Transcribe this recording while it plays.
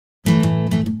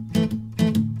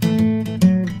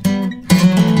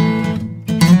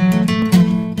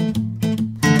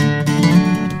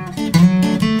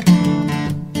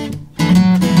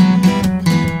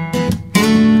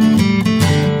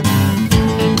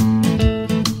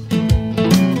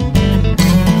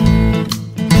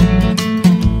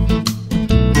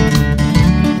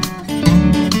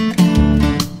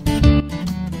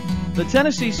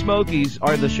Tennessee Smokies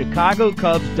are the Chicago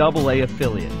Cubs AA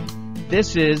affiliate.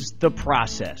 This is The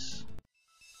Process.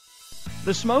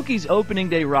 The Smokies' opening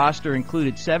day roster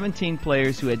included 17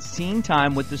 players who had seen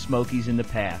time with the Smokies in the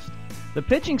past. The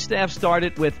pitching staff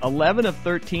started with 11 of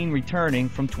 13 returning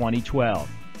from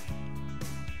 2012.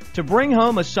 To bring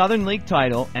home a Southern League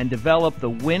title and develop the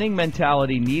winning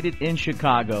mentality needed in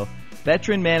Chicago,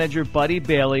 veteran manager Buddy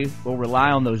Bailey will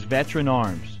rely on those veteran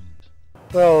arms.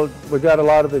 Well, we got a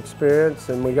lot of experience,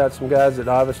 and we got some guys that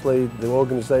obviously the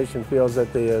organization feels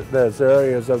that there's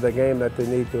areas of the game that they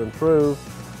need to improve.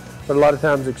 But a lot of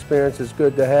times experience is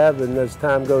good to have, and as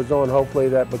time goes on, hopefully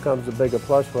that becomes a bigger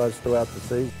plus for us throughout the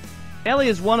season. Bailey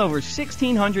has won over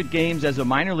 1,600 games as a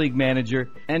minor league manager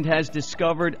and has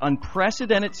discovered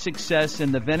unprecedented success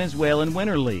in the Venezuelan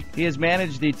Winter League. He has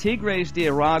managed the Tigres de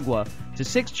Aragua to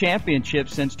 6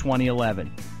 championships since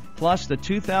 2011. Plus the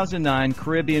 2009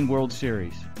 Caribbean World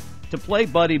Series. To play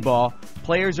buddy ball,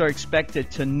 players are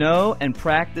expected to know and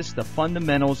practice the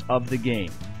fundamentals of the game.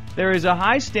 There is a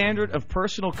high standard of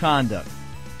personal conduct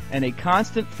and a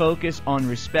constant focus on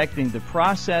respecting the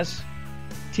process,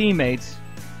 teammates,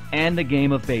 and the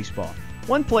game of baseball.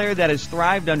 One player that has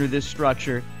thrived under this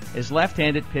structure is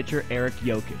left-handed pitcher Eric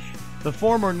Jokic. The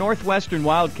former Northwestern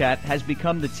Wildcat has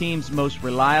become the team's most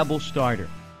reliable starter.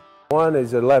 One,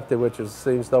 he's a lefty, which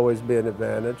seems to always be an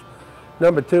advantage.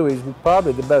 Number two, he's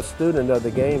probably the best student of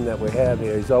the game that we have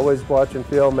here. He's always watching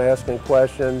film, asking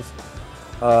questions,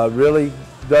 really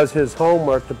does his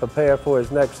homework to prepare for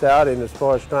his next outing as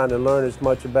far as trying to learn as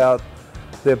much about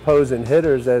the opposing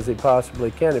hitters as he possibly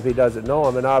can if he doesn't know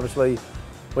them. And obviously,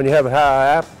 when you have a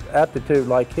high aptitude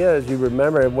like his, you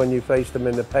remember when you faced him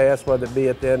in the past, whether it be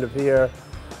at the end of here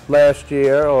last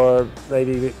year or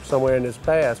maybe somewhere in his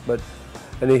past.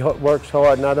 And he works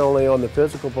hard not only on the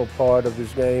physical part of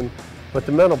his game, but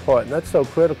the mental part. And that's so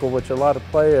critical, which a lot of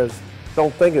players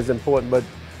don't think is important. But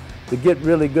to get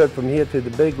really good from here to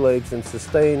the big leagues and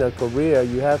sustain a career,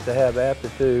 you have to have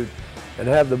aptitude and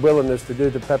have the willingness to do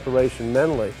the preparation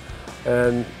mentally.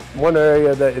 And one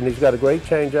area and he's got a great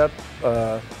changeup.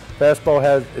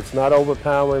 Fastball it's not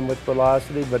overpowering with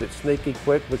velocity, but it's sneaky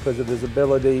quick because of his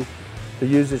ability to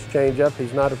use his changeup.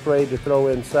 He's not afraid to throw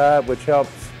inside, which helps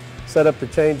set up the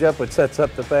changeup, which sets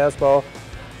up the fastball.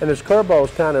 And his curveball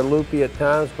is kind of loopy at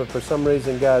times, but for some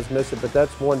reason guys miss it. But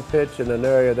that's one pitch in an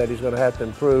area that he's going to have to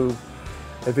improve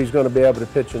if he's going to be able to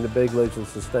pitch in the big leagues and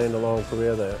sustain a long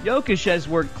career there. Jokic has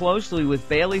worked closely with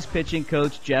Bailey's pitching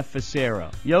coach Jeff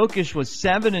Facero. Jokic was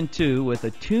 7-2 with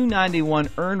a .291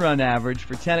 earned run average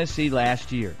for Tennessee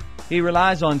last year. He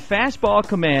relies on fastball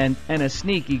command and a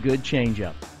sneaky good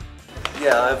changeup.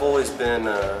 Yeah, I've always been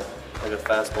like a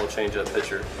fastball changeup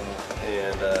pitcher,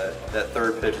 and that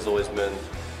third pitch has always been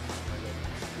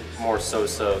more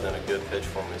so-so than a good pitch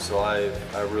for me. So I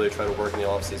really try to work in the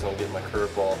offseason on getting my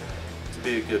curveball to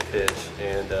be a good pitch.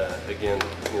 And again,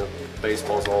 you know,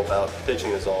 baseball is all about, pitching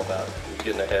is all about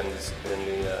getting ahead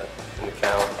in the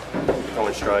count,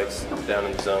 throwing strikes down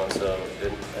in the zone. So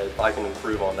if I can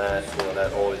improve on that, you know,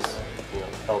 that always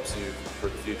helps you for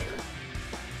the future.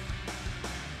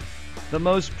 The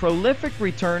most prolific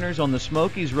returners on the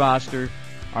Smokies roster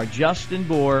are Justin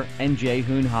Bohr and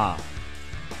Jae-Hoon.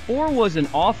 Bohr was an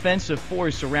offensive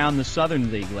force around the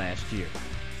Southern League last year.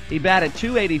 He batted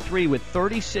 .283 with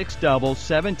 36 doubles,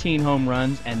 17 home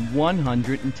runs, and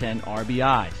 110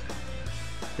 RBIs.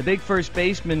 The big first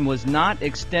baseman was not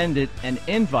extended an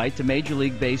invite to Major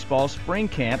League Baseball spring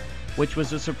camp, which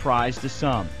was a surprise to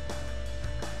some.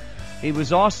 He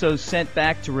was also sent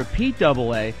back to repeat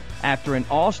AA after an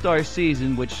all-star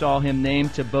season which saw him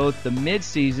named to both the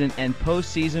midseason and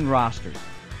postseason rosters.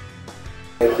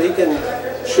 If he can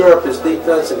shore up his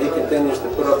defense and he continues to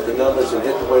put up the numbers and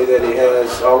hit the way that he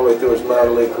has all the way through his minor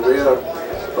league career,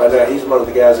 right now he's one of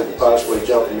the guys that can possibly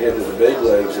jump from here to the big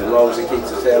leagues as long as he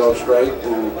keeps his head on straight.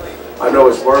 And I know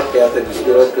his work ethic is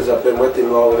good because I've been with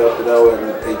him long enough to know,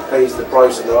 and he pays the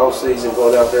price in the off-season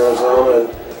going out to Arizona.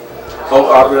 And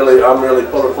I'm really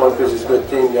pulling for him because he's a good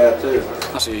team guy too.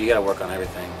 So you got to work on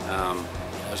everything.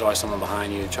 There's always someone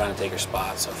behind you trying to take your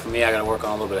spot. So for me, I got to work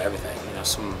on a little bit of everything. You know,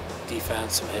 some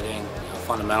defense, some hitting,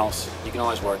 fundamentals. You can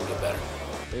always work and get better.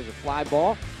 There's a fly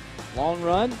ball, long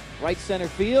run, right center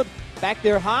field. Back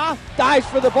there, Ha dives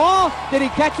for the ball. Did he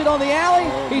catch it on the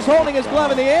alley? He's holding his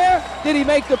glove in the air. Did he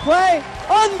make the play?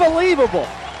 Unbelievable.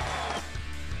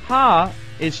 Ha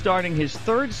is starting his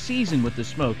 3rd season with the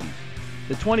Smokies.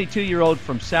 The 22-year-old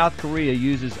from South Korea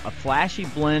uses a flashy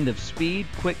blend of speed,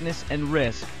 quickness, and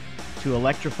risk to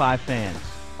electrify fans.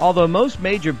 Although most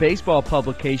major baseball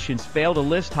publications fail to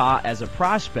list Ha as a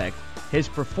prospect, his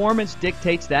performance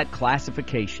dictates that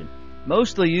classification.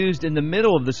 Mostly used in the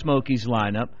middle of the Smokies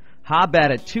lineup, Ha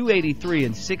batted .283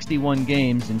 in 61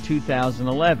 games in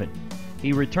 2011.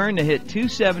 He returned to hit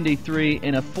 .273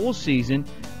 in a full season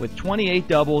with 28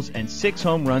 doubles and 6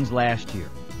 home runs last year.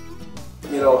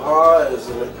 You know, Ha is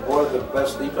one of the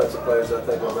best defensive players I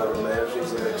think I've ever managed.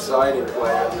 He's an exciting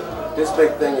player. His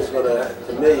big thing is going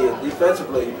to me,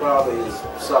 defensively he probably is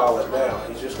solid now.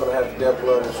 He's just going to have to be able to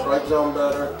learn the strike zone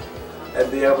better and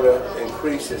be able to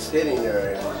increase his hitting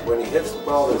area. When he hits the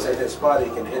ball that's in his spot, he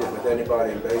can hit it with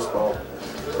anybody in baseball.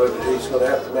 But he's going to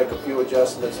have to make a few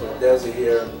adjustments with Desi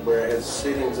here, where his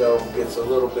hitting zone gets a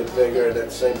little bit bigger and at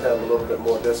the same time a little bit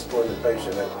more disciplined and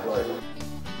patient at the plate.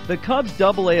 The Cubs'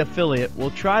 Double-A affiliate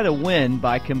will try to win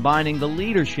by combining the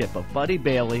leadership of Buddy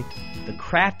Bailey, the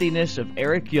craftiness of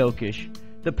Eric Jokic,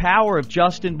 the power of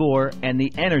Justin Bour, and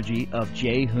the energy of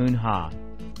Jae-Hoon Ha.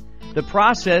 The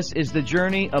process is the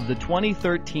journey of the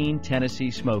 2013 Tennessee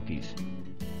Smokies.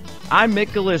 I'm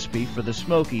Mick Gillespie for the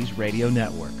Smokies Radio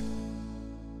Network.